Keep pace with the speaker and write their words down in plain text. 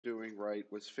doing, right,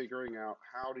 was figuring out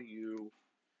how do you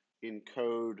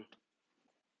encode,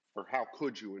 or how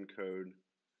could you encode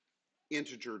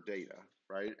integer data,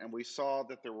 right? And we saw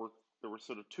that there were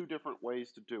sort of two different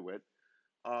ways to do it,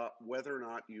 whether or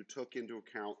not you took into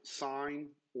account sign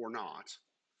or not.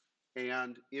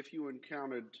 And if you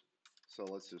encountered, so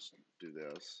let's just do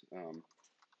this.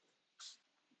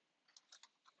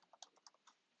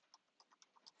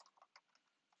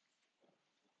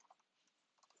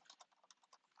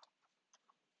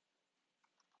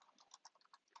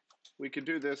 We could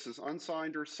do this as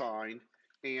unsigned or signed,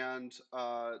 and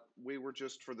we were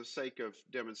just, for the sake of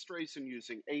demonstration,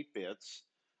 using 8 bits.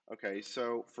 Okay,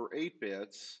 so for 8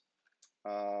 bits,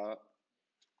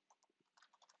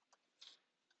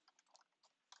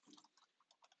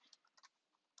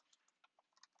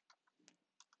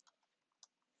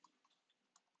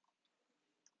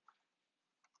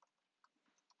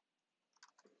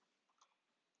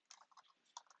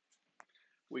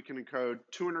 we can encode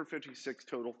 256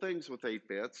 total things with 8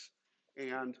 bits.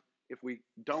 And if we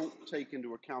don't take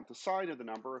into account the sign of the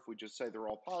number, if we just say they're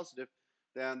all positive,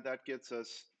 then that gets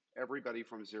us everybody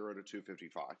from 0 to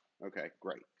 255. Okay,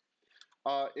 great.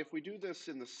 If we do this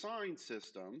in the sign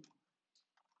system,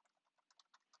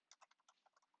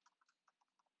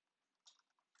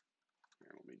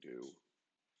 here,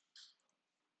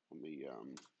 let me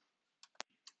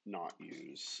not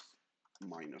use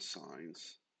minus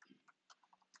signs.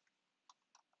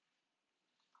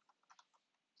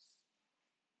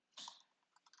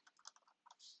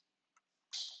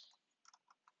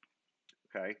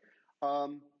 Okay.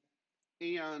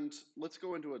 And let's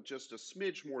go into just a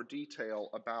smidge more detail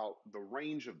about the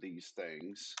range of these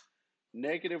things.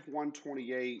 Negative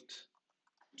 128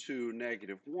 to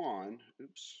negative 1,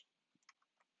 oops.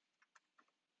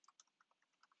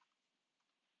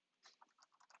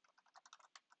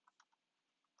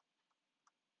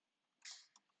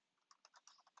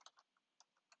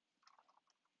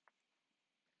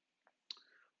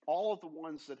 All of the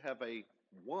ones that have a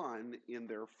 1 in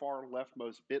their far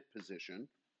leftmost bit position,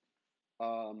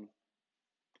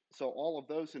 so all of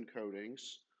those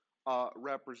encodings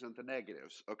represent the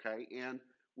negatives, okay? And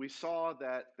we saw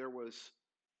that there were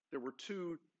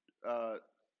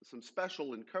some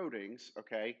special encodings,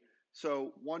 okay?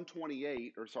 So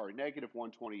 128, or sorry, negative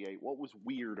 128, what was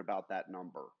weird about that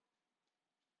number?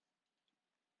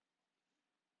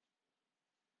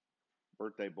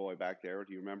 Birthday boy back there,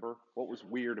 do you remember? What was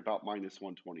weird about minus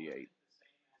 128?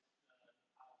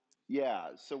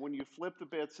 Yeah, so when you flip the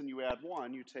bits and you add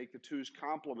 1, you take the 2's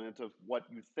complement of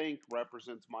what you think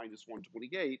represents minus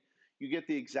 128, you get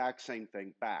the exact same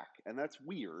thing back. And that's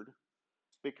weird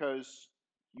because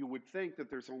you would think that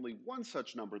there's only one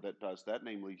such number that does that,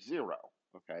 namely 0,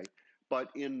 okay? But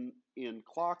in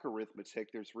clock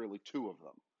arithmetic, there's really 2 of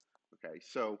them, okay?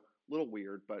 So a little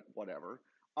weird, but whatever.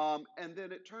 And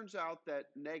then it turns out that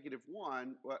negative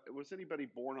 1, was anybody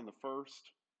born on the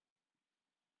 1st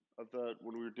of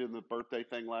when we were doing the birthday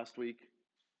thing last week?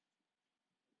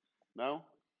 No?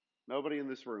 Nobody in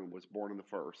this room was born on the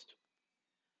 1st.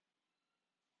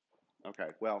 Okay,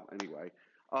 well, anyway.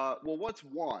 Well, what's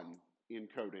 1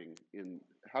 encoding in,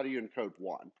 how do you encode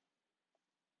 1?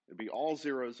 It'd be all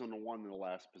zeros on the 1 in the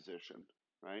last position,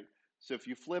 right? So if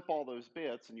you flip all those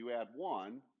bits and you add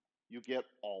 1, you get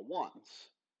all 1s,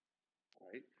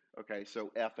 right? Okay,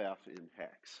 so FF in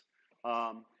hex.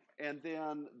 And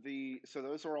then so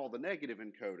those are all the negative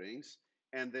encodings,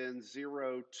 and then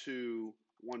 0 to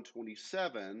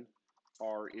 127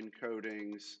 are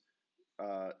encodings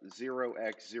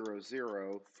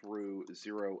 0x00 through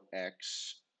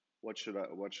 0x, what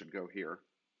should go here?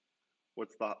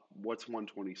 What's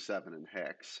 127 in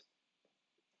hex?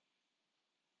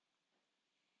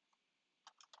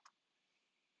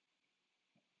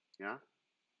 Yeah?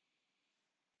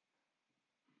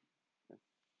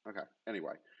 Okay,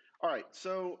 anyway. All right,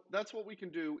 so that's what we can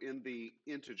do in the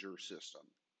integer system.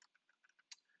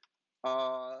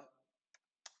 So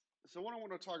what I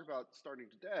want to talk about starting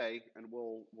today, and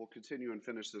we'll continue and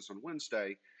finish this on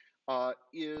Wednesday,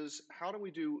 is how do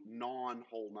we do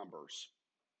non-whole numbers?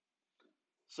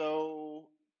 So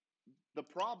the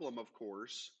problem, of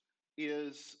course,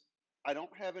 is I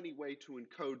don't have any way to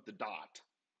encode the dot,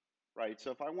 right? So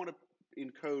if I want to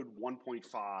encode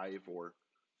 1.5 or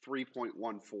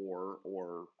 3.14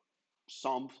 or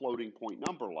some floating point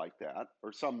number like that,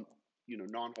 or some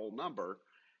non-whole number,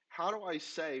 how do I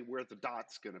say where the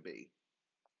dot's going to be?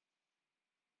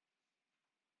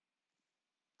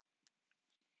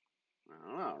 I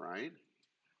don't know, right?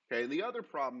 Okay, the other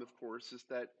problem, of course, is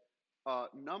that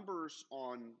numbers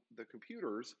on the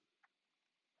computers,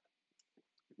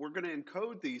 we're going to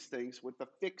encode these things with a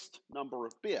fixed number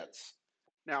of bits.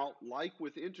 Now, like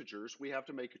with integers, we have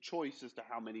to make a choice as to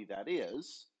how many that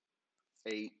is,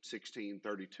 8, 16,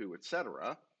 32,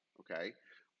 etc. Okay.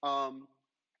 And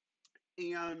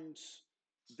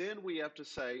then we have to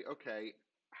say, okay,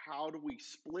 how do we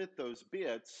split those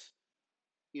bits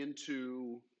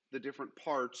into the different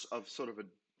parts of sort of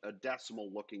a decimal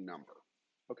looking number?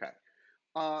 Okay.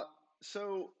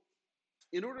 So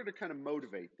in order to kind of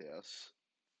motivate this,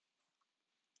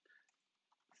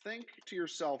 think to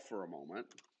yourself for a moment.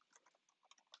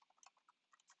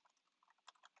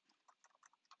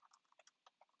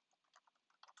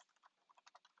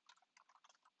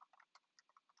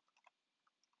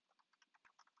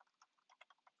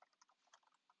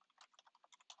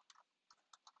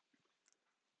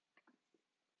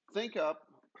 Think up,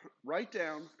 write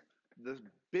down the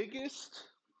biggest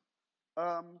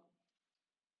um,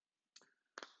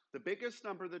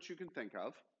 number that you can think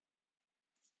of,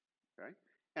 okay,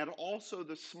 and also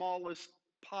the smallest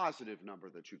positive number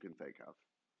that you can think of,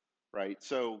 right?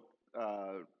 So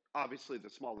obviously the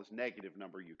smallest negative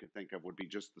number you can think of would be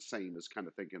just the same as kind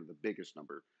of thinking of the biggest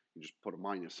number. You just put a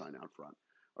minus sign out front.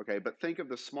 Okay, but think of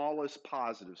the smallest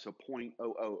positive, so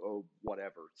 0.000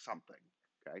 whatever, something,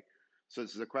 okay? So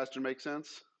does the question make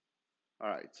sense? All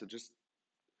right, so just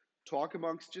talk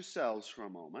amongst yourselves for a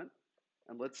moment,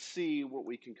 and let's see what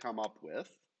we can come up with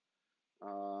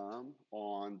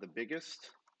on the biggest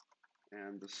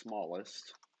and the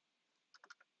smallest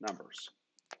numbers.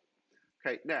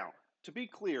 Okay, now, to be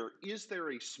clear, is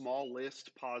there a small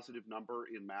list positive number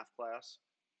in math class?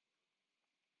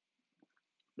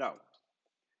 No.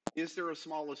 Is there a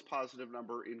smallest positive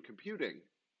number in computing?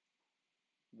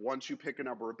 Once you pick a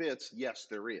number of bits, yes,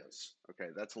 there is. Okay,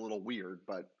 that's a little weird,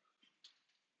 but,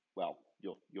 well,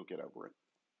 you'll get over it.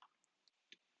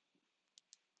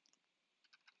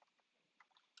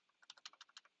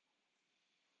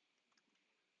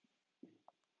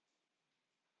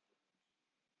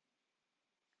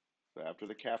 So after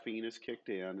the caffeine is kicked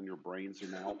in and your brains are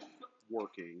now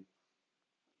working,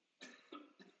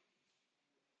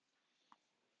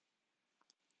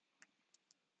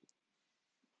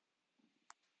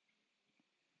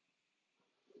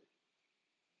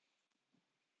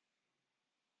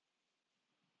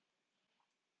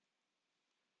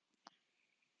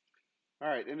 all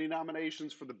right, any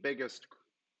nominations for the biggest?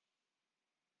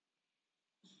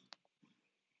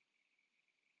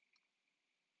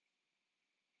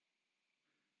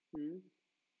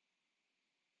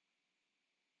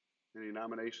 Any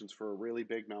nominations for a really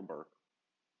big number?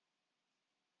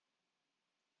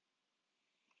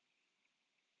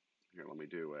 Here, let me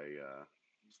do a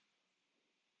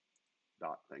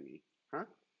dot thingy. Huh?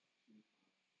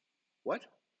 What?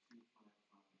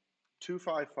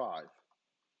 255.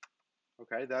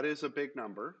 Okay, that is a big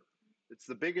number. It's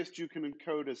the biggest you can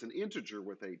encode as an integer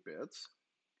with 8 bits.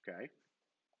 Okay.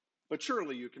 But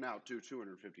surely you can outdo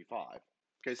 255.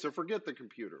 Okay, so forget the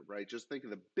computer, right? Just think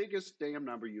of the biggest damn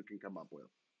number you can come up with.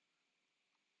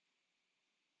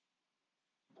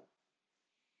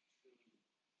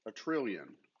 A trillion.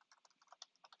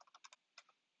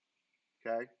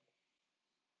 Okay.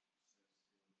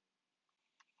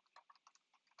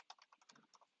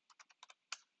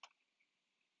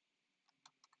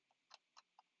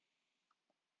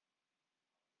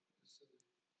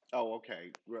 Oh,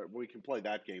 okay. We can play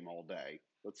that game all day.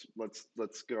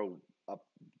 Let's go up.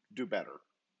 Do better.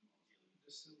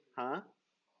 Huh?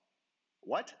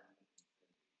 What?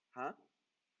 Huh?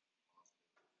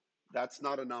 That's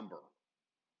not a number.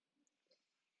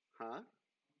 Huh?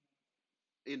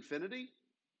 Infinity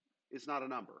is not a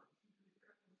number.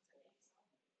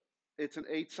 It's an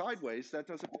 8 sideways. That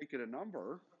doesn't make it a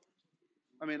number.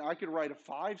 I mean, I could write a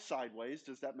 5 sideways.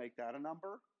 Does that make that a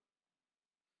number?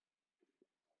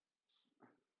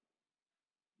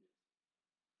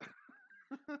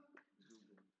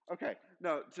 Okay.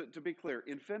 No, to be clear,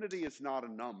 infinity is not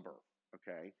a number.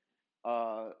 Okay.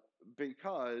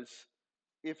 Because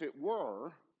if it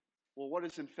were, well, what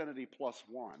is infinity plus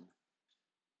 1?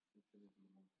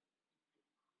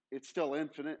 It's still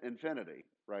infinity,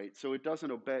 right? So it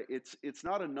doesn't obey. It's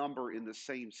not a number in the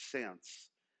same sense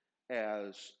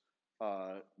as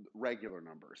regular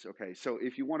numbers. Okay, so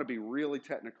if you want to be really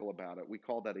technical about it, we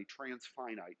call that a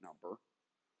transfinite number.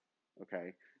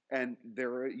 Okay, and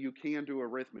there you can do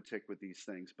arithmetic with these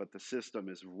things, but the system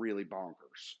is really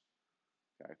bonkers.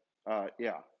 Okay,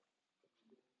 yeah,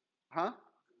 huh?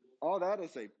 Oh, that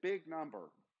is a big number.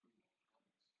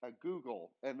 A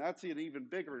Google, and that's an even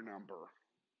bigger number.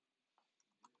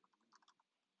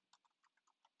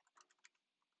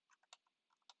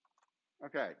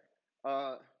 Okay.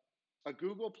 A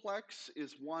googolplex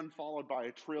is 1 followed by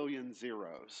a trillion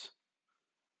zeros.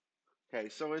 Okay,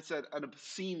 so it's an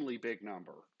obscenely big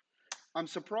number. I'm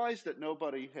surprised that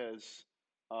nobody has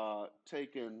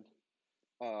taken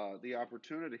the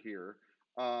opportunity here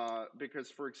because,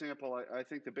 for example, I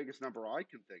think the biggest number I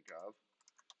can think of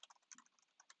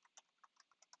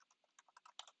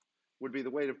would be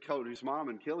the weight of Cody's mom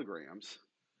in kilograms.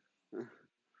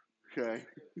 Okay.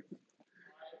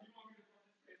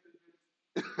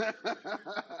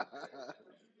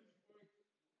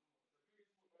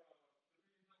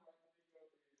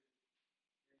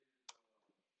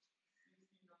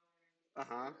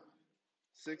 Uh-huh.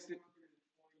 60.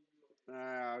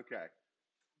 Okay.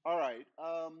 All right.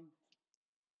 How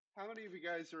many of you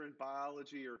guys are in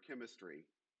biology or chemistry?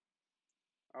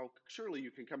 Oh, surely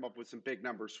you can come up with some big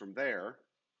numbers from there.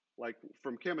 Like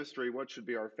from chemistry, what should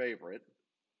be our favorite?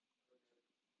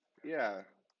 Yeah,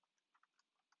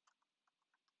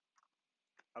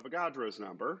 Avogadro's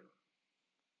number.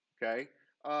 Okay.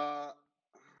 Uh,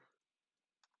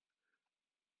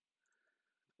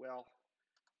 well,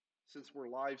 since we're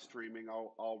live streaming,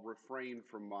 I'll refrain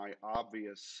from my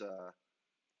obvious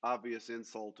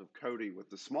insult of Cody with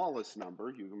the smallest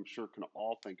number. You, I'm sure, can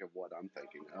all think of what I'm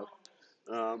thinking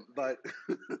of. But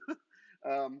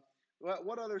um,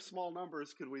 what other small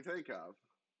numbers could we think of?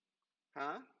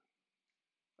 Huh?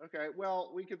 Okay,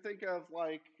 well, we could think of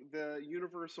like the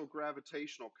universal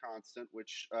gravitational constant,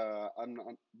 which I'm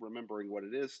not remembering what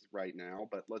it is right now,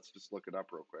 but let's just look it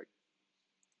up real quick.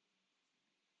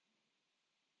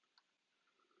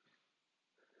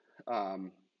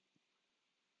 Um,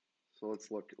 so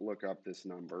let's look up this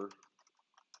number.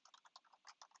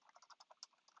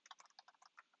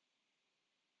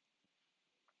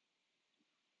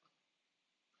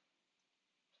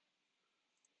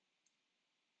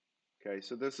 Okay,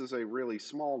 so this is a really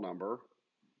small number.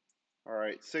 All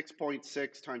right,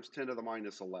 6.6 times 10 to the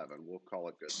minus 11. We'll call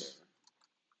it good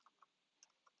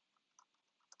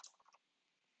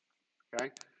there.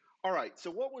 Okay. All right.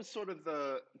 So what was sort of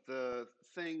the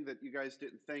thing that you guys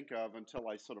didn't think of until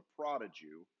I sort of prodded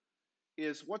you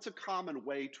is what's a common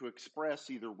way to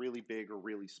express either really big or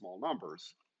really small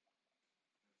numbers?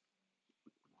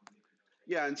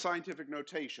 Yeah, in scientific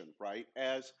notation, right?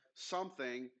 As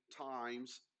something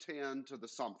times 10 to the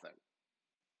something.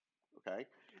 Okay.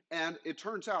 And it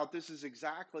turns out this is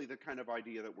exactly the kind of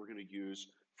idea that we're going to use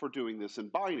for doing this in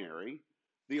binary.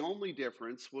 The only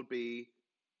difference would be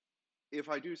if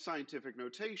I do scientific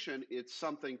notation, it's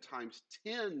something times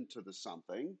 10 to the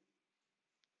something.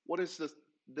 What is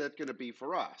that going to be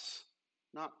for us?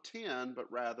 Not 10,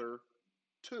 but rather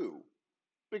 2,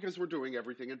 because we're doing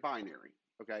everything in binary.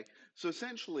 Okay, so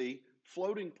essentially,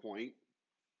 floating point,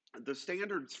 the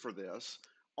standards for this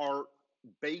are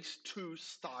base 2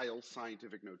 style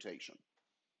scientific notation.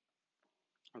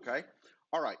 Okay,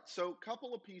 all right, so a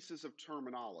couple of pieces of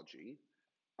terminology.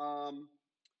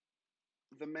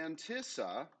 The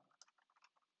mantissa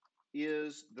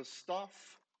is the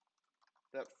stuff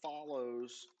that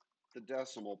follows the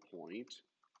decimal point.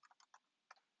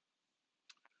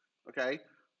 Okay,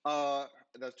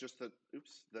 that's just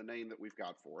the name that we've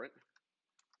got for it.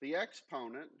 The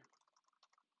exponent,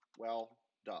 well,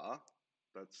 duh,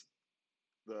 that's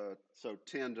so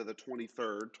 10 to the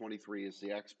 23rd, 23 is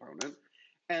the exponent.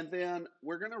 And then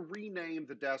we're going to rename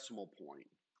the decimal point.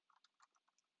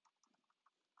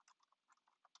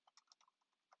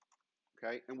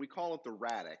 Okay, and we call it the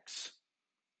radix.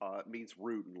 It means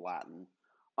root in Latin.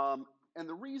 And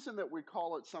the reason that we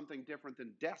call it something different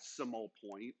than decimal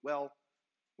point, well,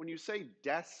 when you say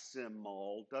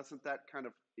decimal, doesn't that kind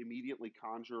of immediately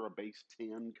conjure a base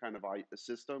 10 kind of a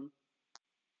system?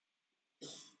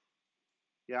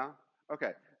 Yeah.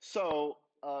 Okay. So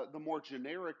the more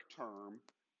generic term,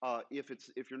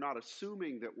 if you're not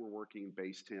assuming that we're working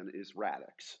base 10, is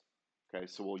radix. Okay.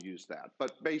 So we'll use that.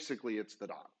 But basically, it's the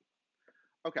dot.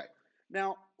 Okay.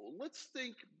 Now let's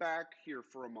think back here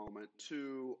for a moment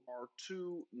to our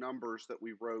two numbers that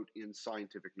we wrote in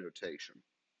scientific notation.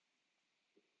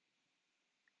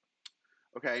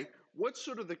 Okay. What's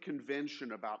sort of the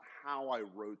convention about how I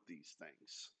wrote these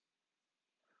things?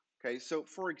 Okay. So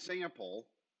for example,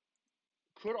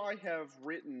 could I have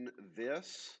written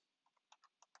this?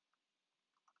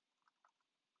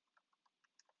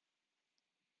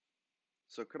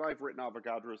 So could I have written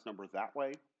Avogadro's number that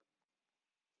way?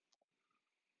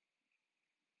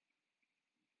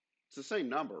 It's the same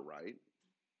number, right?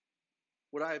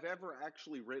 Would I have ever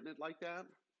actually written it like that?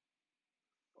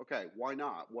 Okay, why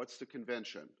not? What's the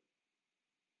convention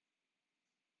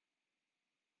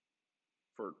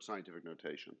for scientific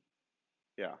notation?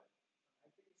 Yeah.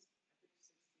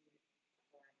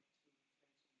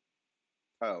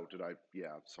 Oh, did I?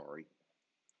 Yeah, sorry.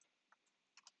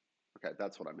 Okay,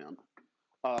 that's what I meant.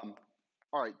 All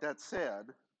right, that said,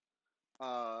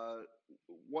 uh,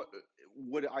 what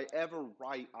would I ever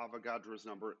write Avogadro's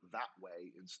number that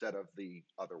way instead of the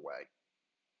other way?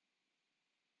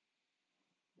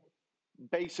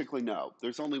 Basically, no.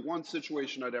 There's only one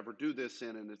situation I'd ever do this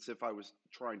in, and it's if I was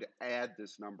trying to add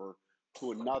this number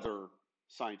to another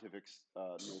scientific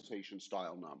notation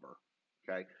style number.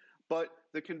 Okay. But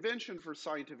the convention for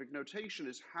scientific notation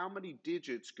is how many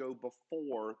digits go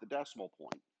before the decimal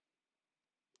point?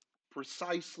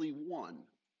 Precisely one.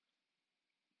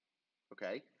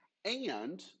 Okay.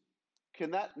 And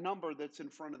can that number that's in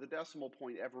front of the decimal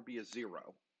point ever be a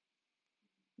zero?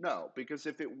 No, because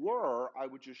if it were, I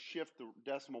would just shift the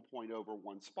decimal point over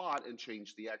one spot and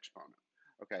change the exponent.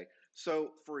 Okay,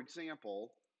 so for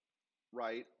example,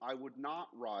 right, I would not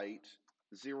write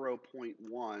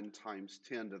 0.1 times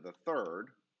 10 to the third.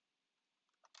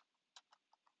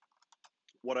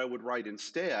 What I would write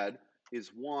instead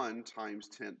is 1 times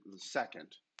 10 to the second.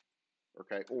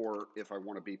 Okay, or if I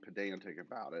want to be pedantic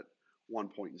about it,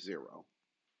 1.0.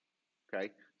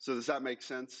 Okay, so does that make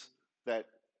sense? That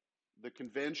the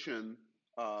convention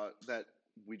that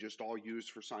we just all use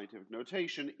for scientific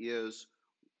notation is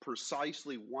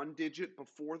precisely one digit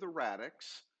before the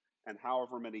radix and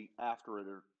however many after it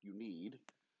you need.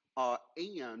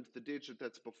 And the digit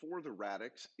that's before the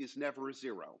radix is never a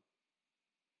zero.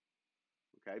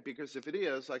 Okay, because if it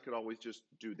is, I could always just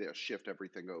do this, shift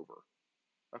everything over.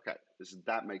 Okay, does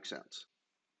that make sense?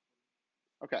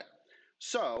 Okay,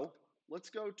 so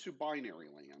let's go to binary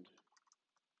land.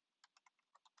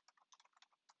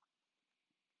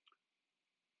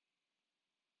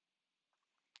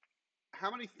 How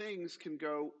many things can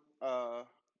go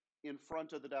in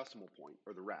front of the decimal point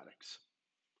or the radix?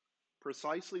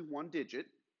 Precisely one digit,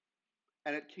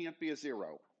 and it can't be a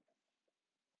zero.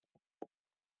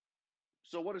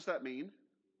 So what does that mean?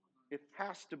 It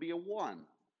has to be a one,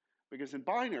 because in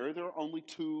binary, there are only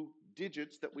two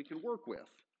digits that we can work with,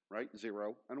 right?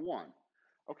 0 and 1.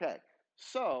 Okay,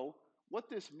 so what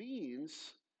this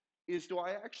means is, do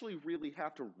I actually really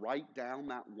have to write down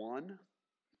that 1?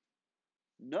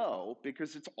 No,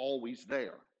 because it's always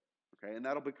there. Okay, and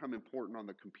that'll become important on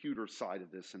the computer side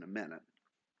of this in a minute.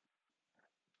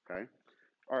 Okay,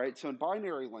 all right, so in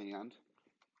binary land,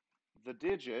 the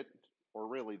digit, or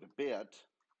really the bit,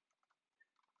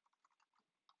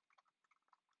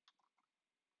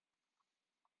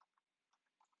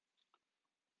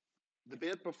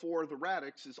 before the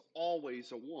radix is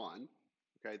always a 1.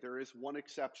 Okay, there is one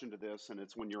exception to this, and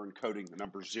it's when you're encoding the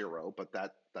number 0, but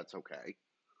that's okay,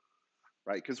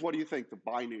 right? Because what do you think the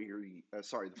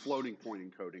the floating point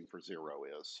encoding for 0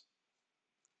 is?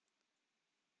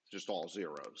 It's just all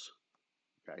zeros,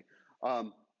 okay?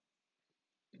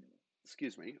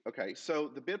 Excuse me. Okay, so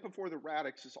the bit before the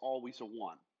radix is always a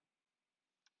 1,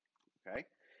 okay?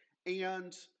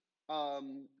 And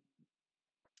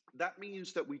that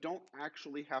means that we don't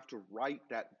actually have to write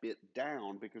that bit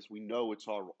down because we know it's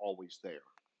always there.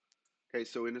 Okay,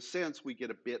 so in a sense, we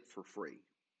get a bit for free.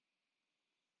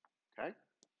 Okay,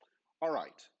 all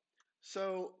right.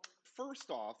 So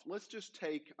first off, let's just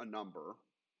take a number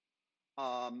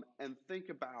and think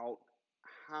about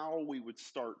how we would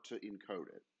start to encode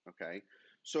it. Okay,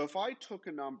 so if I took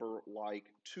a number like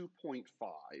 2.5,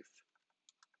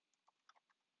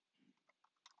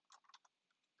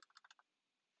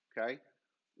 okay,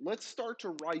 let's start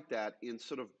to write that in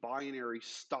sort of binary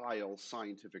style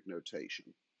scientific notation.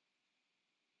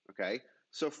 Okay,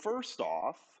 so first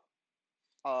off,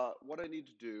 what I need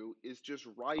to do is just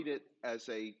write it as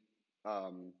a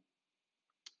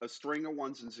string of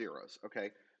ones and zeros. Okay,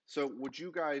 so would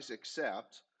you guys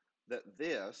accept that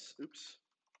this, oops,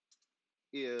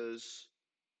 is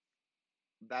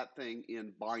that thing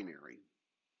in binary?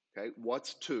 Okay,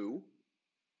 what's 2?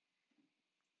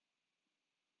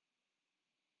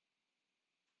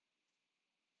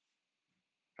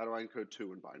 How do I encode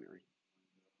 2 in binary?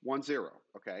 1, 0.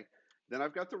 Okay, then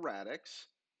I've got the radix.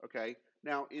 Okay,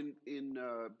 now in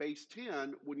base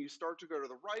 10, when you start to go to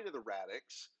the right of the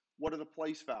radix, what are the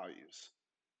place values?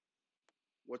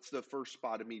 What's the first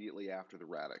spot immediately after the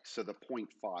radix? So the 0.5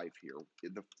 here.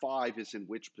 The 5 is in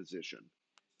which position?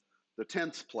 The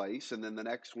tenths place, and then the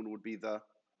next one would be the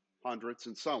hundredths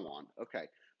and so on. Okay,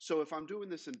 so if I'm doing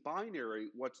this in binary,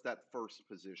 what's that first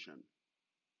position?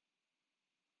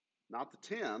 Not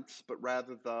the tenths, but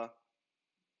rather the,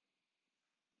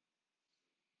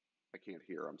 I can't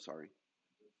hear, I'm sorry.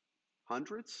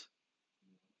 Hundredths?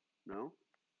 No?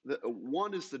 The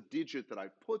 1 is the digit that I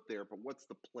put there, but what's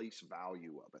the place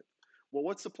value of it? Well,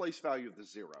 what's the place value of the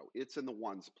 0? It's in the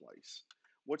ones place.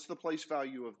 What's the place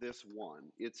value of this 1?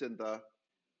 It's in the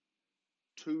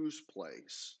 2's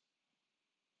place,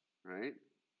 right?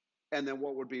 And then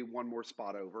what would be one more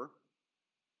spot over?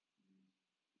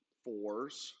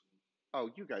 4's. Oh,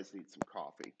 you guys need some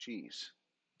coffee. Jeez.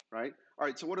 Right? All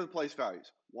right, so what are the place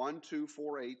values? 1, 2,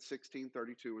 4, 8, 16,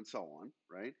 32, and so on,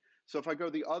 right? So if I go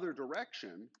the other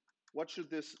direction, what should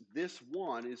this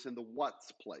 1 is in the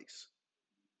what's place?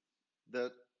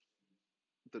 The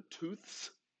tooths?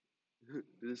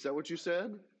 Is that what you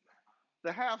said?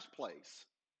 The halves place.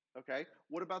 Okay.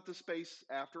 What about the space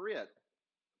after it?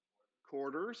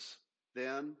 Quarters,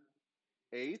 then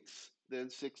eighths, then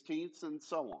sixteenths, and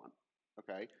so on.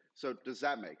 Okay. So does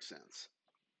that make sense?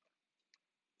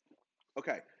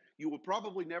 Okay. You will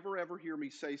probably never ever hear me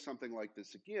say something like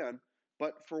this again,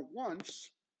 but for once,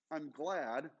 I'm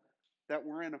glad that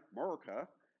we're in America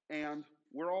and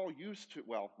we're all used to,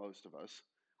 well, most of us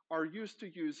are used to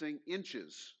using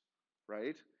inches,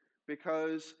 right?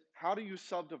 Because how do you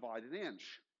subdivide an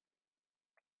inch?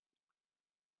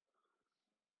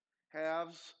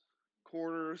 Halves,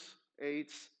 quarters,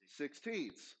 eighths,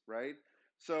 sixteenths, right?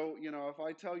 So, if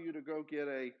I tell you to go get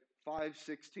a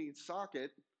 5/16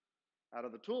 socket out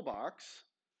of the toolbox,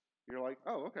 you're like,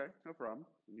 oh, okay, no problem.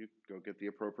 You go get the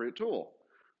appropriate tool,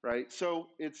 right? So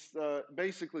it's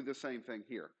basically the same thing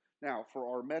here. Now,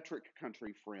 for our metric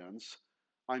country friends,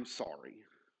 I'm sorry.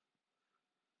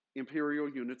 Imperial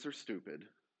units are stupid.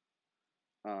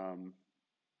 Um,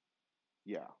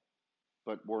 yeah,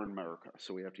 but we're in America,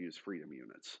 so we have to use freedom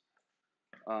units.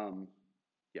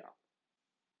 Yeah,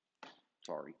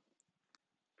 sorry.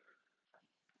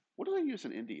 What do they use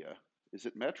in India? Is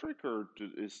it metric or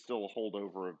is still a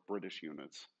holdover of British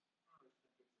units?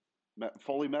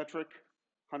 Fully metric?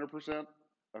 100%?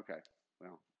 Okay,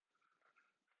 well,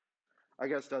 I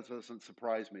guess that doesn't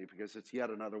surprise me because it's yet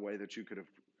another way that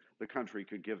the country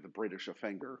could give the British a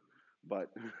finger. But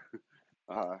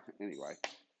anyway.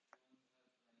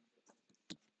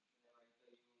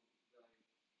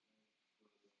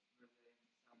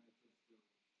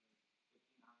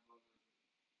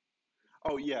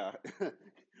 Oh yeah,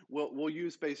 we'll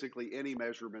use basically any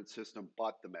measurement system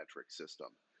but the metric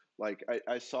system. Like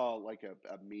I saw like a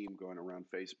meme going around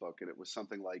Facebook, and it was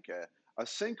something like a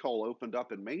sinkhole opened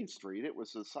up in Main Street. It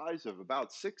was the size of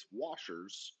about 6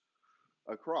 washers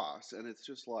across, and it's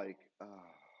just like,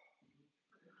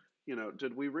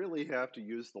 did we really have to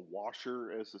use the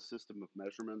washer as a system of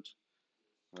measurement?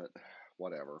 But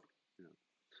whatever.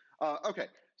 Yeah. Okay,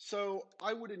 so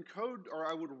I would encode or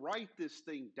I would write this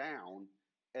thing down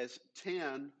as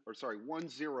 10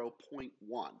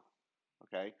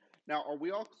 Okay, now are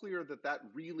we all clear that that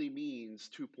really means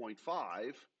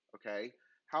 2.5? Okay,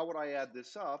 how would I add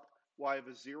this up? Well, I have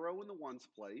a 0 in the ones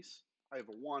place, I have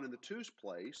a 1 in the twos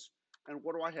place, and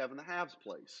what do I have in the halves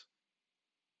place?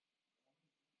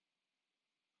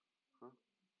 Huh?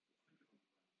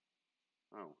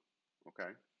 Oh,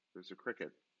 okay, there's a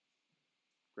cricket.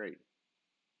 Great.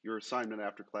 Your assignment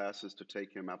after class is to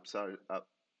take him outside,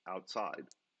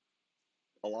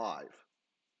 alive.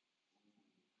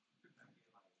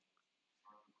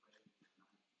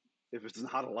 If it's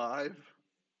not alive,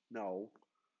 no.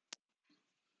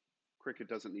 Cricket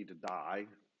doesn't need to die.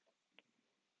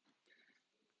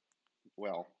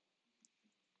 Well,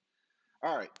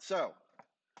 all right, so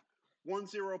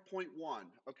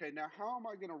 10.1. Okay, now how am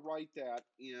I going to write that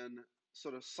in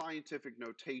sort of scientific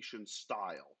notation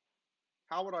style?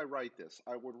 How would I write this?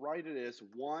 I would write it as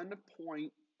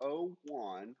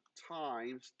 1.01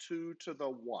 times 2 to the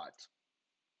what?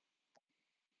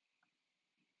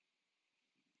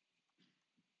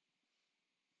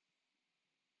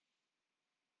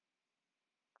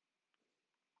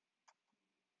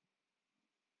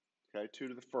 Okay, 2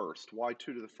 to the first. Why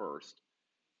 2 to the first?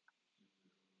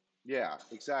 Yeah,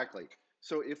 exactly.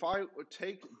 So if I would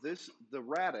take the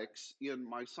radix in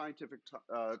my scientific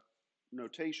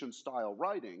notation style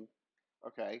writing,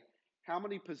 okay, how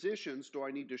many positions do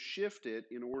I need to shift it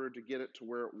in order to get it to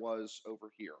where it was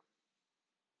over here?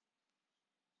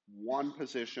 One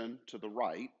position to the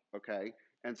right, okay,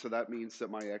 and so that means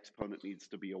that my exponent needs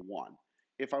to be a 1.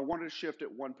 If I wanted to shift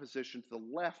it one position to the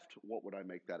left, what would I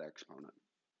make that exponent?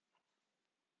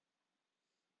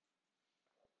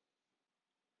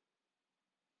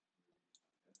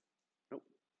 Nope,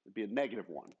 it'd be a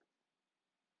 -1.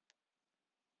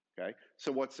 Okay,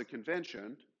 so what's the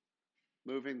convention?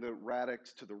 Moving the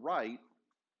radix to the right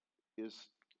is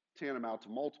tantamount to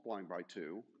multiplying by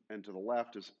 2, and to the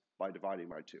left is by dividing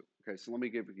by 2. Okay, so let me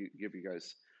give you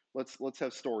guys, let's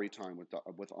have story time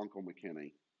with Uncle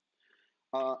McKinney.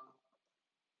 Uh,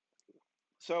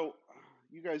 so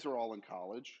you guys are all in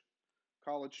college.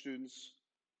 College students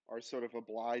are sort of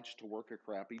obliged to work a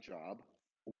crappy job,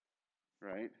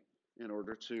 right, in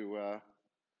order to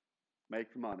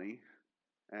make money,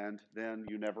 and then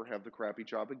you never have the crappy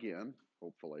job again,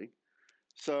 hopefully.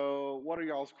 So, what are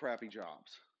y'all's crappy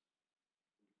jobs?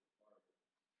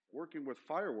 Working with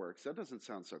fireworks. That doesn't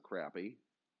sound so crappy.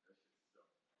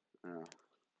 Uh,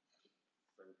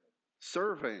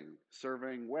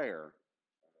 serving where?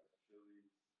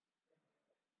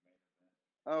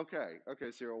 Okay, so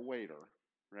you're a waiter,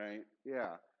 right?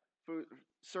 Yeah. Food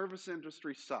service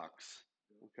industry sucks.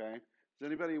 Okay. Does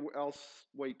anybody else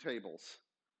wait tables?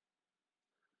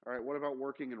 All right. What about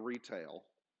working in retail?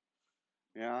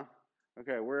 Yeah.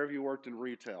 Okay. Where have you worked in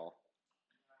retail?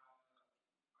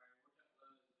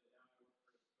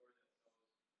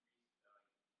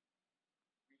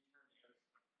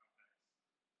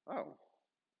 Oh,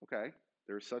 okay.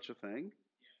 There's such a thing?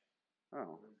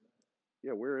 Oh,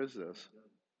 yeah. Where is this?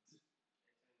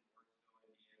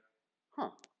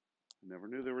 Huh. Never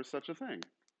knew there was such a thing.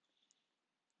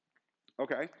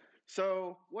 Okay.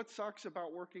 So, what sucks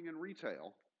about working in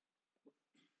retail?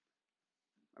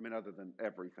 I mean, other than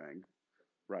everything,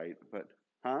 right? But,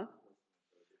 huh?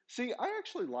 See, I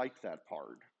actually like that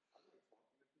part.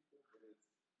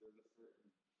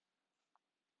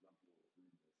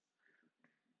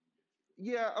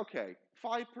 Yeah, okay.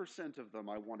 5% of them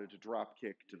I wanted to drop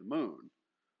kick to the moon,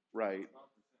 right?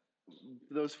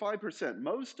 Those 5%,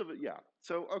 most of it, yeah.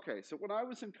 So, okay, so when I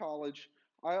was in college,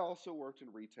 I also worked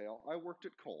in retail. I worked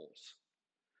at Kohl's.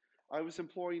 I was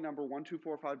employee number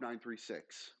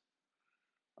 1245936.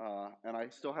 And I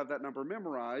still have that number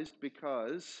memorized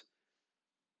because,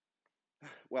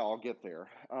 well, I'll get there.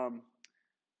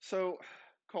 So,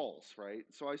 Kohl's, right?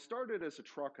 So I started as a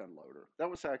truck unloader. That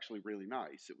was actually really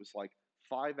nice. It was like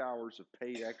 5 hours of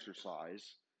paid exercise,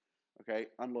 okay,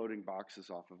 unloading boxes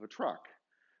off of a truck.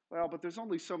 Well, but there's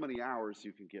only so many hours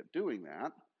you can get doing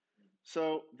that.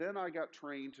 So then I got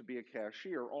trained to be a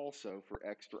cashier also for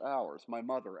extra hours. My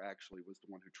mother actually was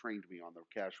the one who trained me on the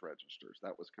cash registers.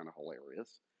 That was kind of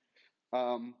hilarious.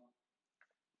 Um,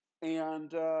 and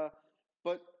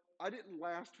but I didn't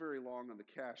last very long on the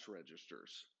cash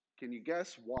registers. Can you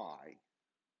guess why?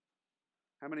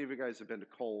 How many of you guys have been to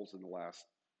Kohl's in the last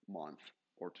month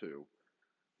or two?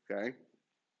 Okay.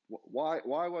 Why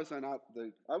was I not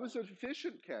the I was an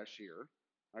efficient cashier.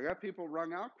 I got people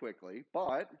wrung out quickly,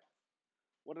 but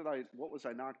what was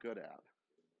I not good at?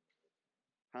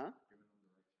 Huh?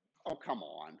 Oh, come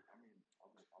on.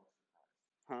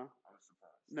 Huh?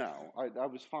 No, I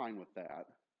was fine with that.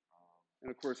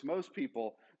 And of course, most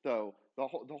people, though, the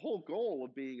whole goal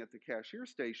of being at the cashier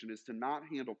station is to not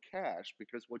handle cash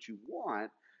because what you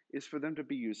want is for them to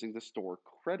be using the store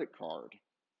credit card.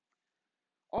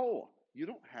 Oh, you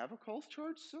don't have a calls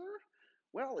charge, sir?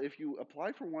 Well, if you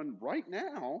apply for one right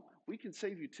now, we can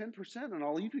save you 10% and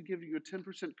I'll even give you a 10%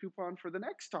 coupon for the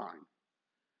next time,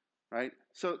 right?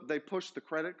 So they push the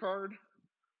credit card,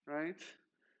 right?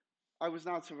 I was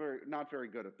not very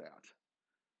good at that.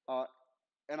 Uh,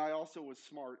 and I also was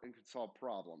smart and could solve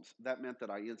problems. That meant that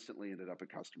I instantly ended up in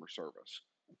customer service.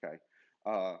 Okay,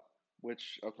 uh,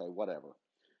 which okay, whatever.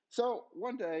 So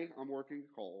one day I'm working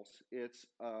at Kohl's. It's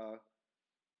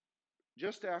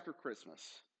just after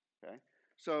Christmas. Okay,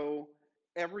 so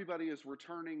everybody is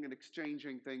returning and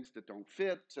exchanging things that don't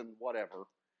fit and whatever.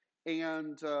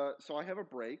 And so I have a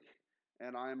break,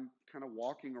 and I'm kind of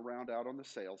walking around out on the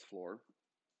sales floor,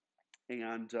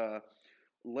 and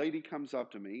lady comes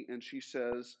up to me and she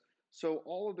says, "So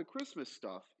all of the Christmas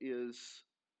stuff is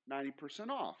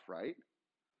 90% off, right?"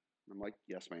 I'm like,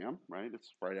 "Yes, ma'am, right?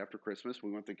 It's right after Christmas.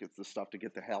 We want to get the stuff to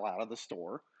get the hell out of the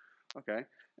store." Okay.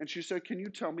 And she said, "Can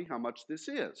you tell me how much this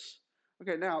is?"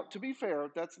 Okay, now to be fair,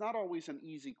 that's not always an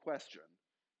easy question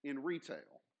in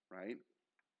retail, right?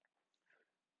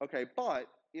 Okay, but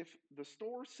if the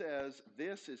store says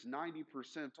this is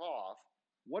 90% off,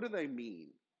 what do they mean?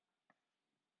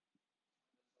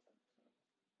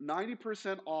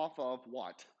 90% off of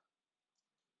what?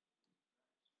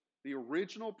 The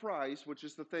original price, which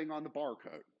is the thing on the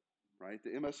barcode, right?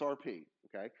 The MSRP.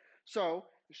 Okay. So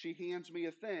she hands me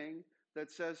a thing that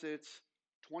says it's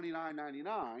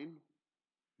 $29.99,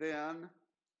 then,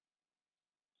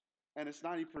 and it's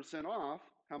 90% off.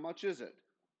 How much is it?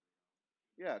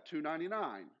 Yeah,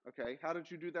 $2.99. Okay. How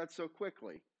did you do that so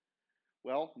quickly?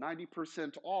 Well,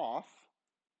 90% off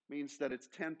means that it's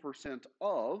 10%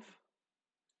 of.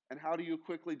 And how do you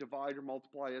quickly divide or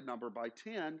multiply a number by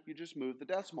 10? You just move the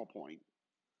decimal point,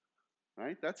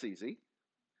 right? That's easy.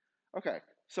 Okay,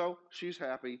 so she's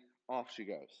happy. Off she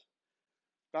goes.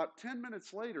 About 10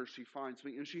 minutes later, she finds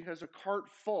me and she has a cart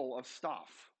full of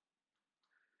stuff.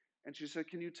 And she said,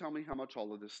 "Can you tell me how much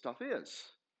all of this stuff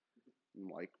is?" I'm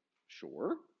like,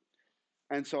 sure.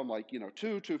 And so I'm like,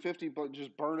 250, but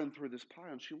just burning through this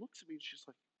pile. And she looks at me and she's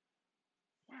like,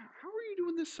 wow, how are you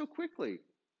doing this so quickly?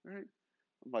 Right?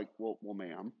 I'm like, well,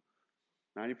 ma'am,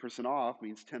 90% off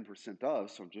means 10%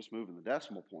 of, so I'm just moving the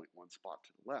decimal point one spot to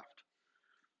the left.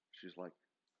 She's like,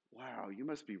 wow, you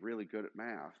must be really good at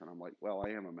math. And I'm like, well,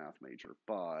 I am a math major,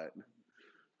 but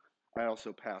I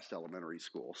also passed elementary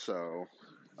school. So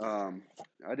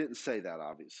I didn't say that,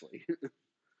 obviously,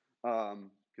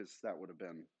 because that would have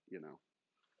been,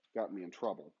 got me in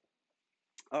trouble.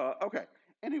 Okay,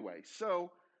 anyway,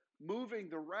 so moving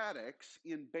the radix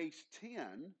in base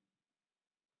 10,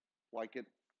 like at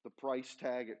the price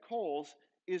tag at Kohl's,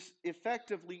 is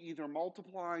effectively either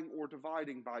multiplying or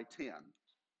dividing by 10.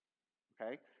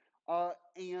 Okay,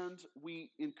 and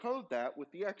we encode that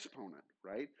with the exponent,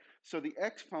 right? So the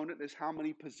exponent is how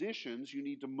many positions you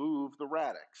need to move the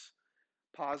radix,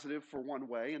 positive for one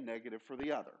way and negative for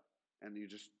the other. And you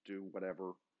just do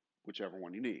whichever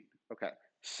one you need. Okay,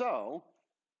 so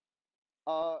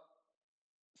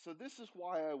so this is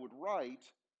why I would write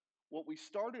what we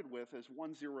started with as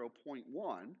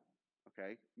 10.1,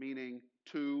 okay, meaning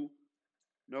 2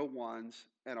 no ones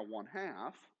and a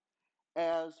 1/2,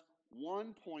 as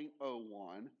 1.01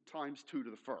 times 2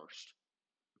 to the first,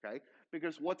 okay?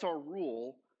 Because what's our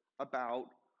rule about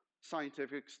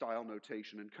scientific style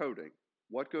notation and coding?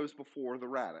 What goes before the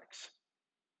radix?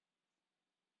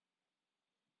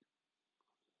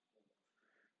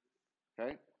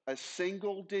 Okay, a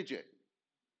single digit.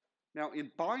 Now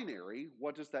in binary,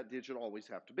 what does that digit always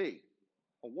have to be?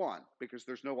 A 1, because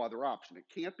there's no other option. It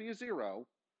can't be a 0,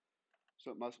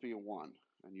 so it must be a 1,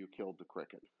 and you killed the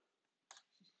cricket.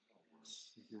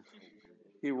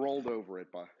 He rolled over it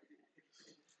by.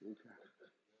 Okay.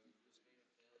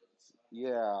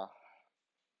 Yeah.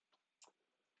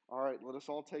 All right, let us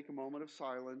all take a moment of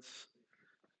silence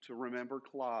to remember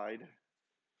Clyde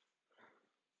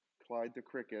the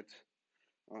cricket.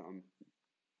 Um,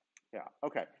 yeah,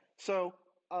 okay. So,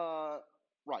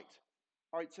 right.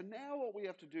 All right, so now what we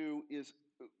have to do is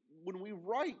when we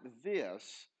write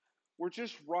this, we're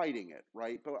just writing it,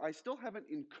 right? But I still haven't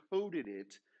encoded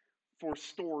it for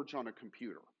storage on a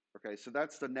computer. Okay, so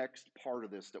that's the next part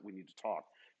of this that we need to talk,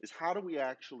 is how do we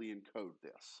actually encode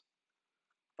this?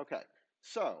 Okay,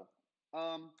 so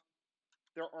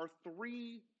there are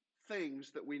 3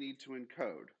 things that we need to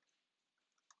encode.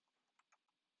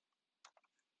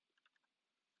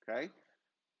 Okay,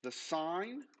 the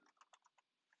sign,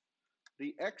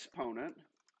 the exponent,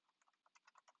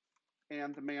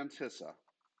 and the mantissa.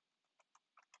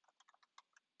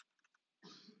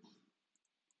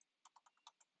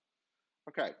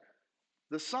 Okay,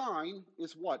 the sign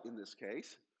is what in this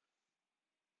case?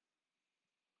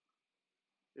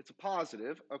 It's a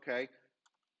positive, okay.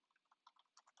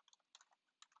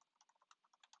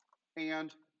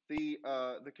 And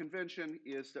the convention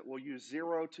is that we'll use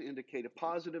 0 to indicate a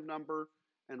positive number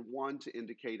and 1 to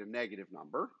indicate a negative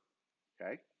number,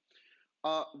 okay.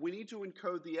 We need to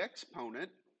encode the exponent,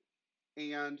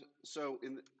 and so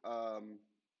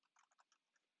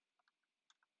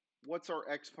what's our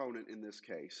exponent in this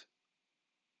case?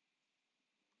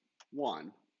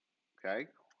 1, okay.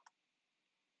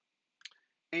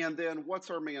 And then what's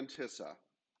our mantissa?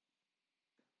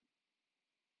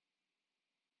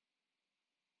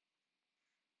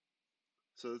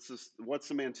 So what's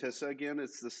the mantissa again?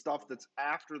 It's the stuff that's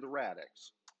after the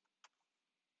radix.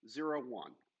 0,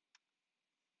 1.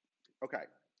 Okay,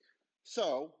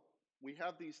 so we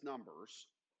have these numbers,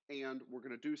 and we're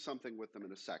going to do something with them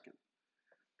in a second.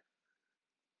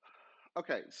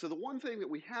 Okay, so the one thing that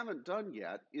we haven't done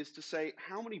yet is to say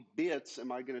how many bits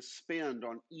am I going to spend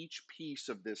on each piece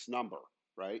of this number,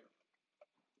 right?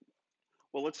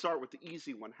 Well, let's start with the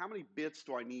easy one. How many bits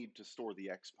do I need to store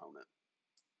the exponent?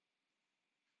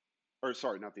 Or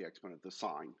sorry, not the exponent, the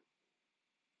sign.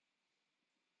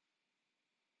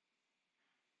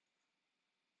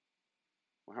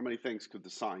 Well, how many things could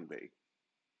the sign be?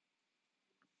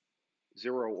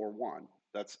 0 or 1.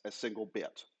 That's a single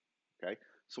bit. Okay,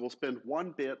 so we'll spend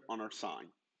 1 bit on our sign.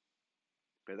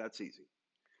 Okay, that's easy.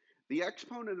 The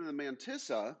exponent and the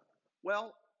mantissa,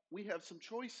 well, we have some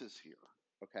choices here.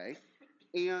 Okay,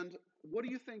 and what do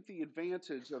you think the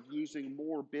advantage of using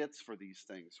more bits for these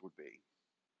things would be?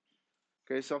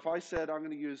 Okay, so if I said I'm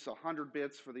going to use 100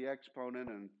 bits for the exponent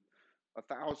and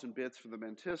 1,000 bits for the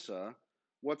mantissa,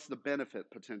 what's the benefit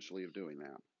potentially of doing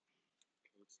that?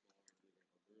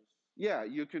 Yeah,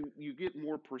 you get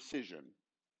more precision.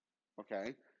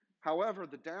 Okay. However,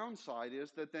 the downside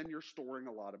is that then you're storing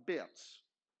a lot of bits.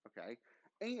 Okay.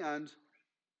 And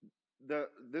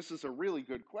this is a really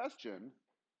good question.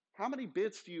 how many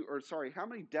bits do you, or sorry, how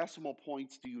many decimal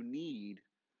points do you need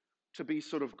to be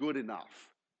sort of good enough?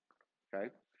 Okay.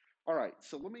 All right.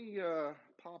 So let me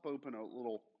pop open a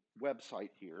little website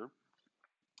here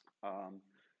um,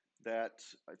 that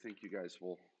I think you guys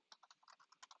will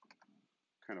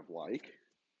kind of like.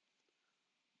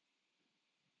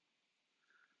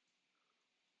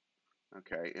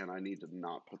 Okay, and I need to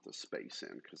not put the space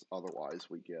in because otherwise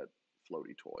we get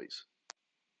floaty toys.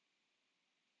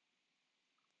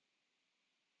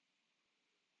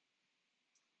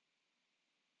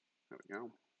 There we go.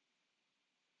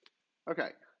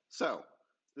 Okay, so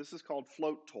this is called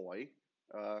Float Toy.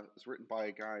 It's written by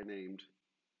a guy named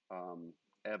um,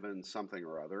 Evan something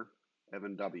or other,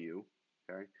 Evan W.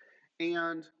 Okay,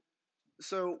 and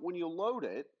so when you load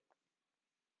it,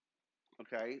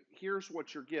 okay, here's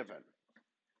what you're given.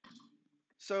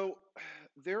 So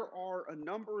there are a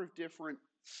number of different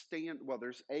well,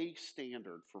 there's a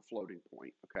standard for floating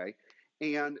point, okay?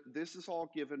 And this is all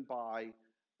given by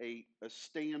a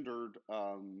standard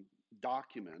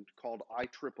document called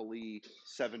IEEE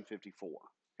 754,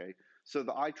 okay? So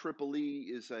the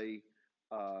IEEE is a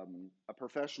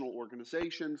professional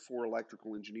organization for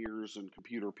electrical engineers and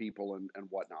computer people and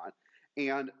whatnot.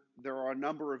 And there are a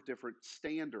number of different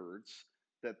standards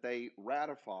that they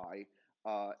ratify,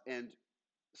 and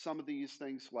some of these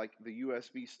things like the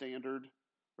USB standard,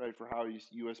 right, for how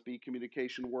USB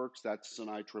communication works, that's an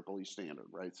IEEE standard,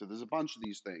 right? So there's a bunch of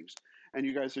these things, and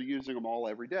you guys are using them all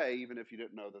every day, even if you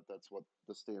didn't know that that's what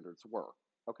the standards were.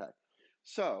 Okay,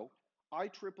 so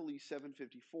IEEE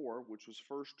 754, which was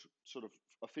first sort of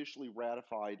officially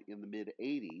ratified in the mid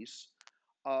 80s,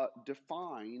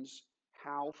 defines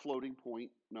how floating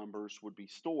point numbers would be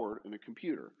stored in a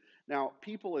computer. Now,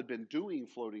 people had been doing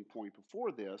floating point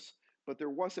before this, but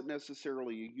there wasn't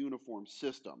necessarily a uniform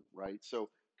system, right? So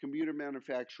computer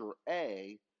manufacturer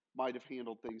A might have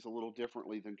handled things a little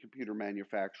differently than computer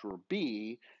manufacturer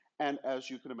B. And as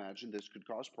you can imagine, this could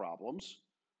cause problems,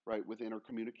 right, with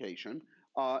intercommunication.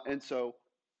 And so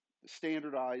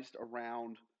standardized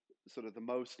around sort of the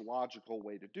most logical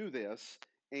way to do this.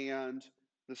 And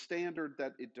the standard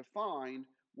that it defined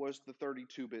was the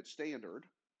 32-bit standard,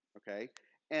 okay?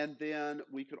 And then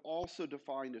we could also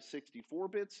define a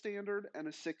 64-bit standard and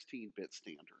a 16-bit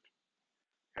standard,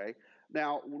 okay?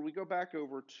 Now, when we go back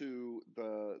over to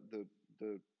the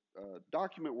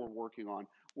document we're working on,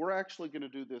 we're actually going to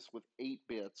do this with 8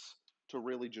 bits to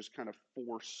really just kind of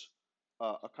force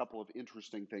a couple of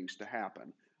interesting things to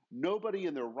happen. Nobody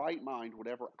in their right mind would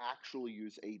ever actually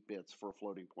use 8 bits for a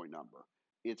floating point number.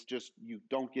 It's just you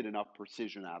don't get enough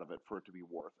precision out of it for it to be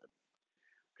worth it.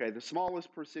 Okay, the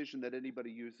smallest precision that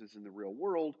anybody uses in the real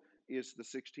world is the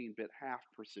 16-bit half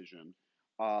precision.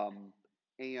 Um,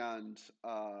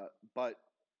 but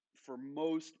for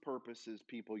most purposes,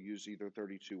 people use either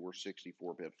 32 or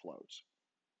 64-bit floats.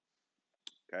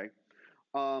 Okay,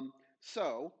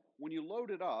 so when you load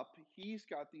it up, he's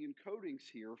got the encodings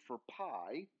here for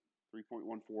pi,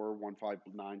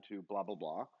 3.141592, blah, blah,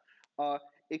 blah,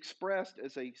 expressed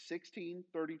as a 16,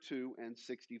 32, and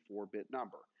 64-bit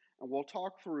number. And we'll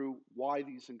talk through why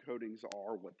these encodings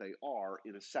are what they are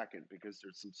in a second, because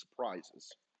there's some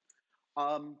surprises.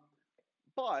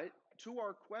 But to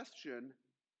our question,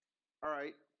 all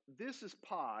right, this is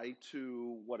pi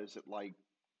to, what is it, like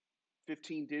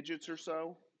 15 digits or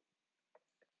so?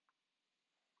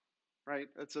 Right?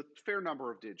 That's a fair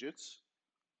number of digits.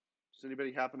 Does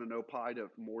anybody happen to know pi to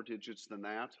more digits than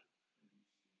that?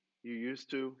 You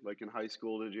used to? Like in high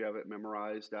school, did you have it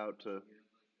memorized out to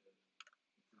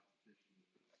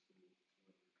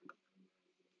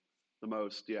the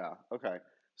most? Yeah. Okay.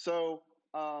 So,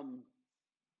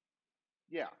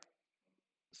 yeah.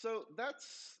 So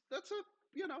that's a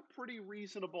pretty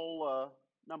reasonable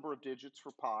number of digits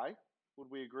for pi.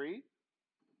 Would we agree?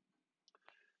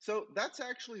 So that's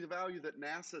actually the value that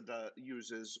NASA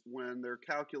uses when they're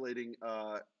calculating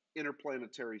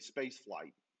interplanetary space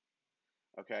flight.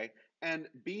 Okay. And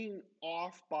being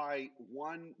off by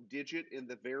one digit in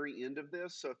the very end of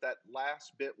this, so if that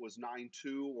last bit was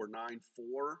 9.2 or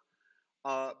 9.4,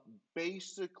 uh,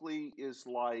 basically is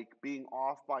like being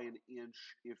off by an inch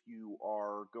if you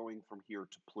are going from here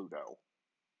to Pluto,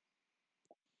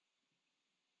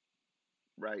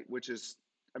 right? Which is,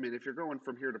 I mean, if you're going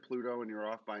from here to Pluto and you're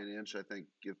off by an inch, I think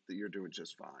you're doing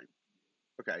just fine.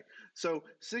 Okay, so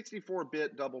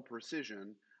 64-bit double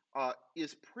precision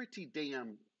is pretty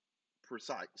damn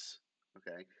precise,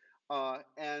 okay,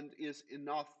 and is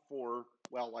enough for,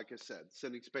 well, like I said,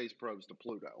 sending space probes to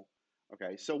Pluto.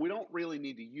 Okay, so we don't really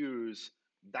need to use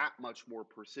that much more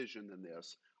precision than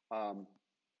this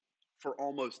for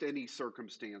almost any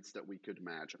circumstance that we could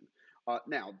imagine.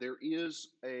 Now, there is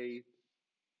a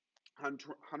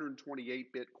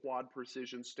 128-bit quad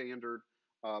precision standard,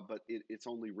 but it's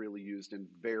only really used in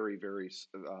very, very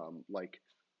like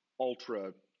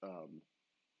ultra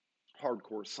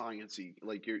hardcore sciencey,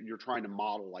 like you're trying to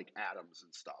model like atoms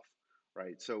and stuff,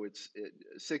 right? So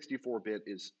 64-bit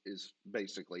is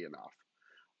basically enough.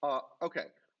 Okay,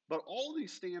 but all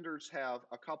these standards have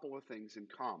a couple of things in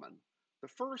common. The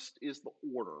first is the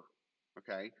order,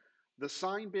 okay? The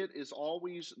sign bit is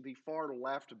always the far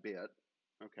left bit,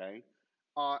 okay?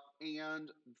 And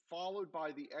followed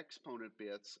by the exponent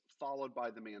bits, followed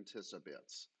by the mantissa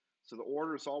bits. So the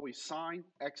order is always sign,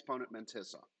 exponent,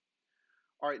 mantissa.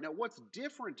 All right, now what's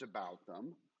different about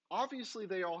them? Obviously,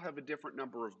 they all have a different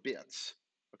number of bits,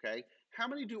 okay? How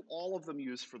many do all of them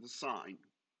use for the sign?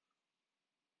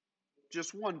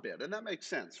 Just one bit, and that makes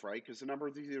sense, right? Because the number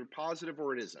is either positive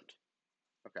or it isn't,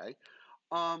 okay?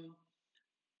 Um,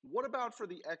 what about for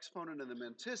the exponent and the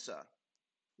mantissa?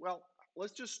 Well,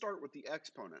 let's just start with the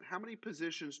exponent. How many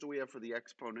positions do we have for the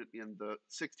exponent in the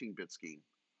 16-bit scheme?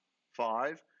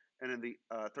 5, and in the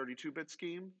 32-bit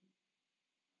scheme?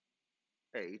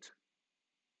 8.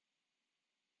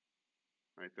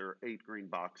 Right, there are 8 green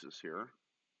boxes here.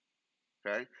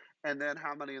 Okay, and then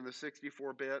how many in the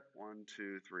 64-bit? 1,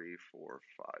 2, 3, 4,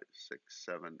 5, 6,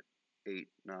 7, 8,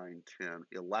 9, 10,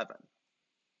 11.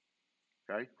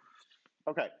 Okay,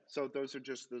 okay, so those are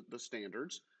just the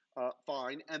standards.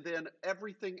 Fine, and then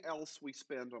everything else we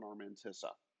spend on our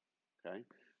mantissa. Okay,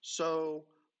 so,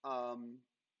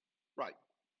 right.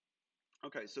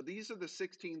 Okay, so these are the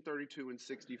 16, 32, and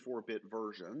 64-bit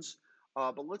versions.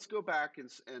 But let's go back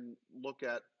and look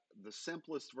at the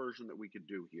simplest version that we could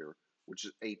do here, which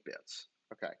is 8 bits.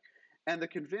 Okay, and the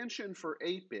convention for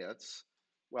 8 bits,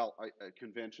 well,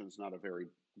 convention is not a very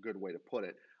good way to put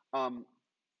it.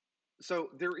 So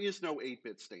there is no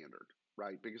 8-bit standard,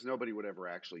 right? Because nobody would ever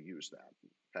actually use that,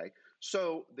 okay?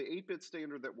 So the 8-bit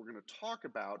standard that we're going to talk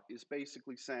about is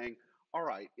basically saying, all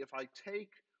right, if I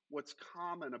take what's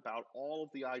common about all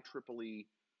of the IEEE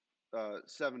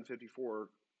 754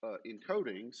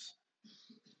 encodings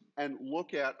and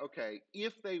look at, okay,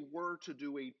 if they were to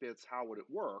do 8 bits, how would it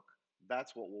work?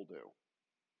 That's what we'll do,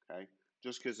 okay?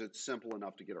 Just because it's simple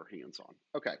enough to get our hands on.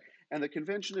 Okay, and the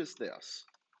convention is this.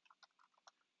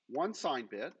 1 sign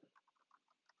bit,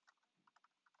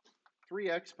 3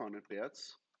 exponent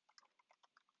bits,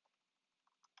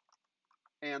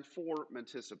 and 4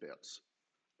 mantissa bits.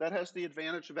 That has the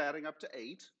advantage of adding up to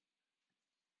 8,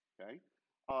 okay?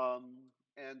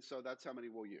 And so that's how many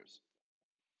we'll use.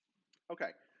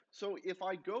 Okay, so if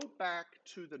I go back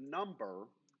to the number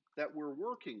that we're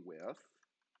working with,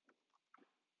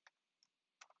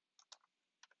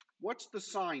 what's the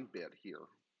sign bit here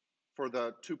for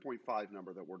the 2.5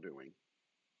 number that we're doing?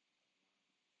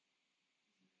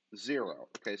 0.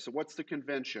 Okay, so what's the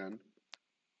convention?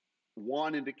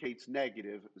 1 indicates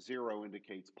negative, 0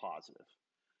 indicates positive.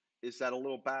 Is that a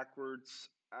little backwards?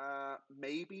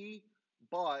 Maybe,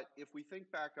 but if we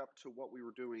think back up to what we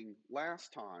were doing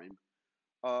last time,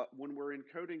 when we're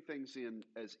encoding things in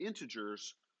as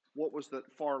integers, what was the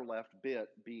far left bit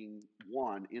being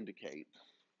 1 indicate?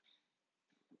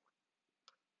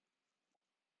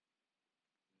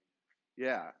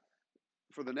 Yeah,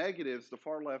 for the negatives, the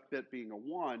far left bit being a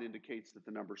 1 indicates that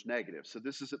the number's negative. So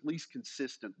this is at least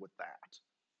consistent with that,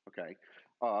 okay,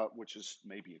 which is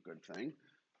maybe a good thing.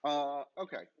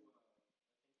 Okay.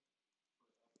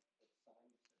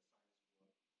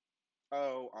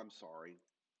 Oh, I'm sorry.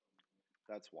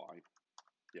 That's why.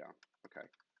 Yeah, okay,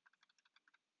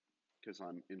 because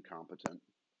I'm incompetent.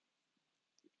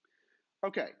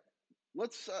 Okay,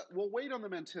 we'll wait on the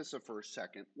mantissa for a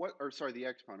second. Sorry, the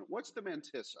exponent. What's the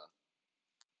mantissa?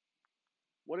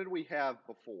 What did we have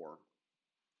before?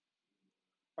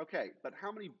 Okay, but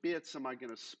how many bits am I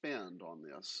going to spend on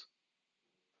this?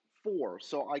 4.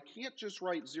 So I can't just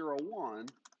write 0, 1.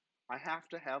 I have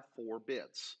to have 4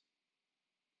 bits.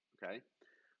 Okay,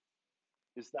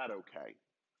 is that okay?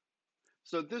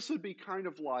 So this would be kind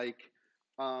of like,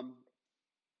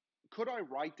 could I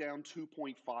write down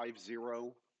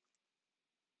 2.50?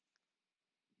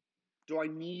 Do I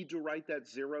need to write that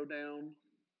 0 down?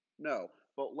 No,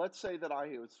 but let's say that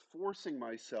I was forcing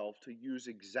myself to use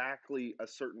exactly a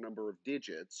certain number of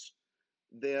digits,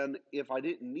 then if I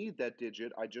didn't need that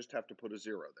digit, I just have to put a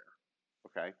 0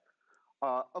 there, okay?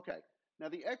 Okay, now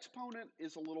the exponent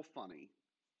is a little funny,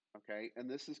 okay? And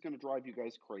this is gonna drive you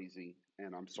guys crazy,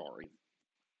 and I'm sorry.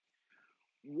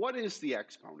 What is the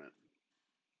exponent?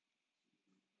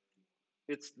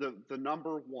 It's the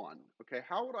number 1, okay?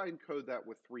 How would I encode that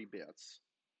with 3 bits?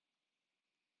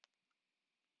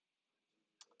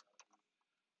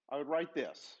 I would write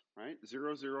this. right?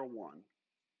 0, 0, 1.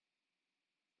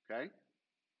 Okay?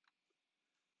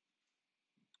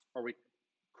 Are we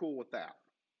cool with that?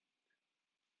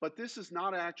 But this is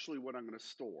not actually what I'm going to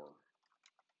store.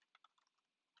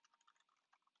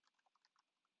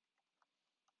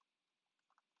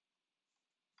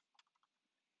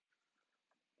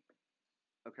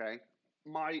 Okay?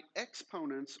 My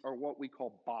exponents are what we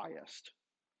call biased.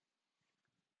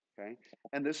 Okay?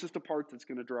 And this is the part that's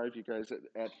going to drive you guys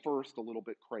at first a little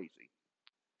bit crazy.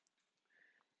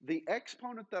 The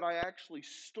exponent that I actually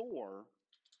store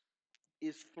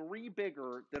is 3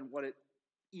 bigger than what it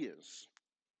is.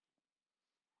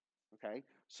 Okay?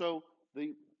 So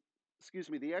the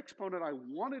exponent I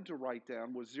wanted to write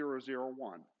down was 0, 0,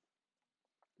 1.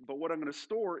 But what I'm going to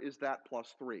store is that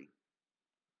plus 3.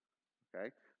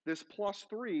 Okay? This plus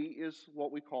 3 is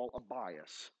what we call a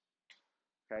bias.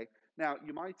 Okay? Now,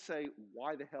 you might say,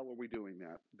 why the hell are we doing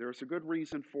that? There's a good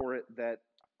reason for it that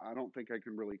I don't think I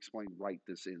can really explain right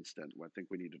this instant. I think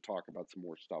we need to talk about some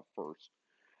more stuff first.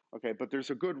 Okay, but there's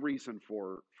a good reason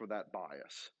for that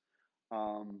bias.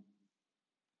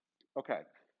 Okay,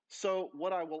 so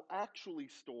what I will actually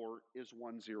store is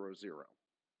 1, 0, 0.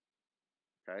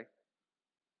 Okay,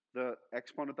 the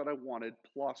exponent that I wanted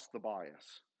plus the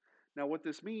bias. Now, what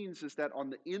this means is that on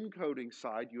the encoding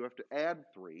side, you have to add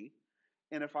 3.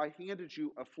 And if I handed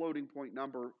you a floating point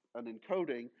number, an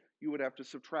encoding, you would have to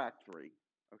subtract 3.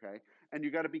 Okay? And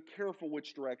you got to be careful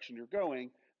which direction you're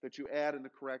going, that you add in the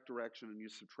correct direction and you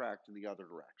subtract in the other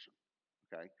direction.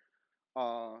 Okay?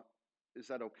 Is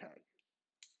that okay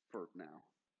for now?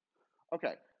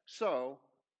 Okay, so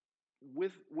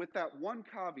with that one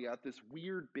caveat, this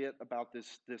weird bit about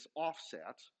this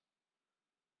offset,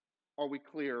 are we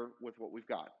clear with what we've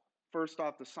got? First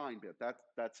off, the sign bit,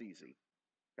 that's easy.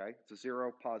 Okay, it's a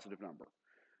 0 positive number.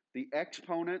 The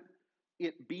exponent,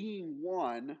 it being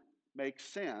 1, makes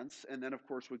sense, and then of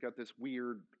course we got this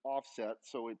weird offset,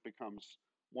 so it becomes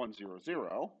 1, 0,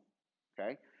 0.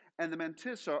 Okay, and the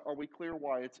mantissa, are we clear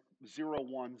why it's 0,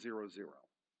 1, 0, 0?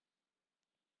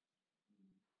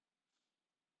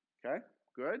 Okay,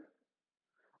 good.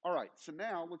 All right, so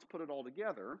now let's put it all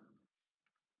together.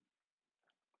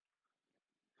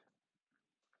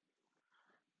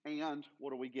 And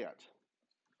what do we get?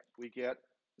 We get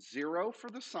 0 for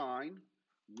the sign,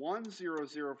 1, 0,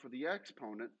 0 for the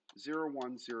exponent, 0,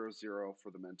 1, 0, 0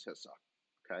 for the mantissa.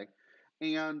 Okay,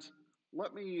 and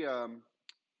let me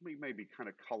maybe kind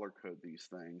of color code these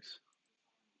things.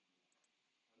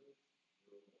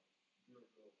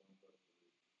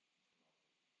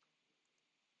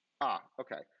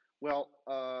 Okay. Well,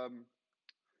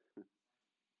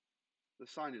 the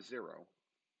sign is 0.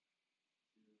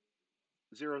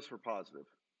 0 is for positive.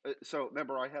 So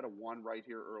remember, I had a 1 right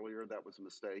here earlier. That was a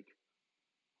mistake.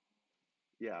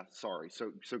 Yeah, sorry.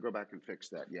 So go back and fix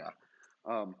that. Yeah.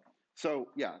 So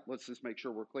yeah, let's just make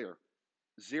sure we're clear.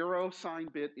 0 sign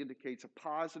bit indicates a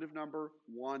positive number.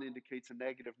 1 indicates a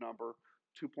negative number.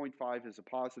 2.5 is a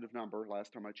positive number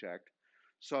last time I checked.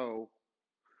 So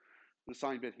the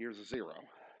sign bit here is a 0.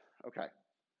 Okay.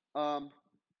 All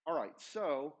right.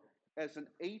 So as an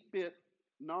 8-bit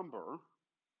number,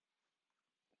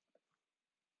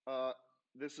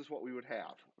 this is what we would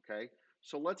have. Okay.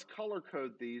 So let's color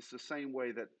code these the same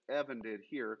way that Evan did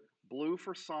here. Blue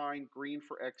for sign, green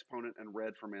for exponent, and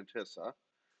red for mantissa.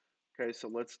 Okay, so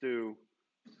let's do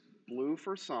blue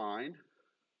for sign.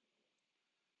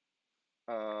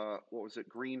 What was it?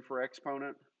 Green for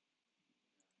exponent?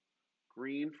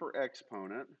 Green for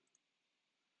exponent.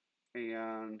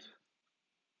 And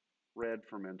red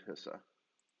for mantissa.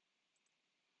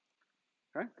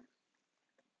 Okay?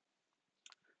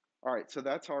 All right, so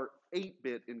that's our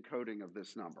 8-bit encoding of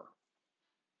this number.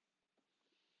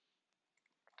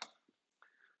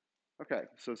 Okay,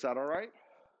 so is that all right?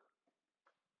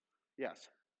 Yes.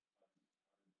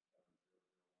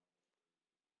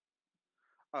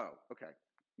 Oh, okay.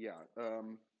 Yeah.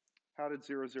 How did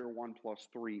 001 plus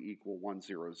 3 equal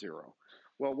 100?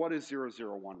 Well, what does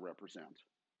 001 represent?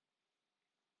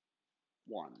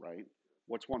 1, right?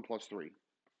 What's 1 plus 3?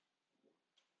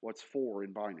 What's 4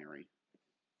 in binary?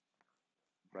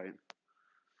 Right?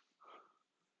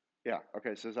 Yeah,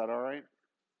 okay, so is that all right?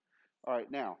 All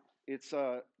right, now, it's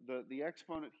the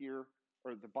exponent here,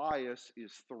 or the bias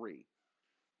is 3.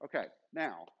 Okay,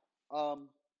 now, I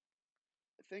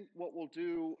think what we'll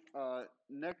do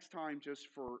next time, just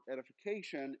for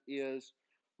edification, is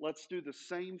let's do the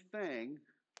same thing,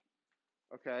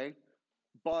 okay,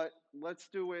 but let's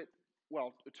do it,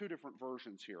 well, 2 different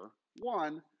versions here.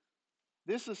 One,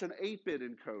 this is an 8-bit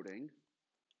encoding,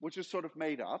 which is sort of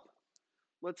made up.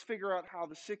 Let's figure out how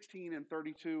the 16 and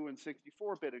 32 and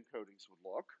 64-bit encodings would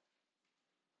look.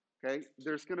 Okay,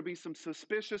 there's going to be some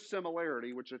suspicious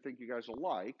similarity, which I think you guys will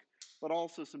like, but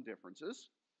also some differences.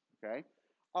 Okay,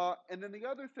 and then the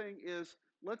other thing is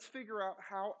let's figure out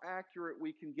how accurate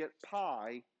we can get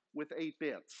pi with 8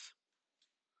 bits.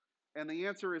 And the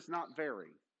answer is not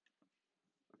very.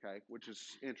 Okay, which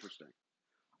is interesting.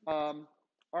 All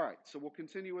right, so we'll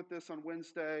continue with this on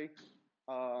Wednesday.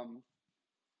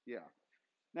 Yeah.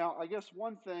 Now, I guess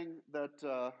one thing that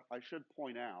I should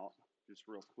point out, just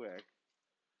real quick,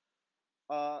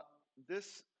 uh,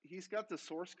 he's got the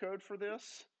source code for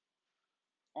this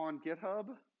on GitHub,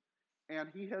 and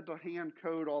he had to hand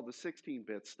code all the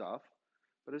 16-bit stuff,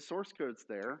 but his source code's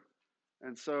there.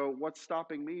 And so what's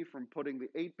stopping me from putting the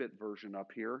 8-bit version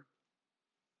up here?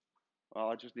 Well,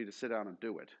 I just need to sit down and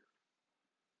do it.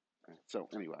 So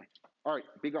anyway, all right,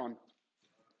 be gone.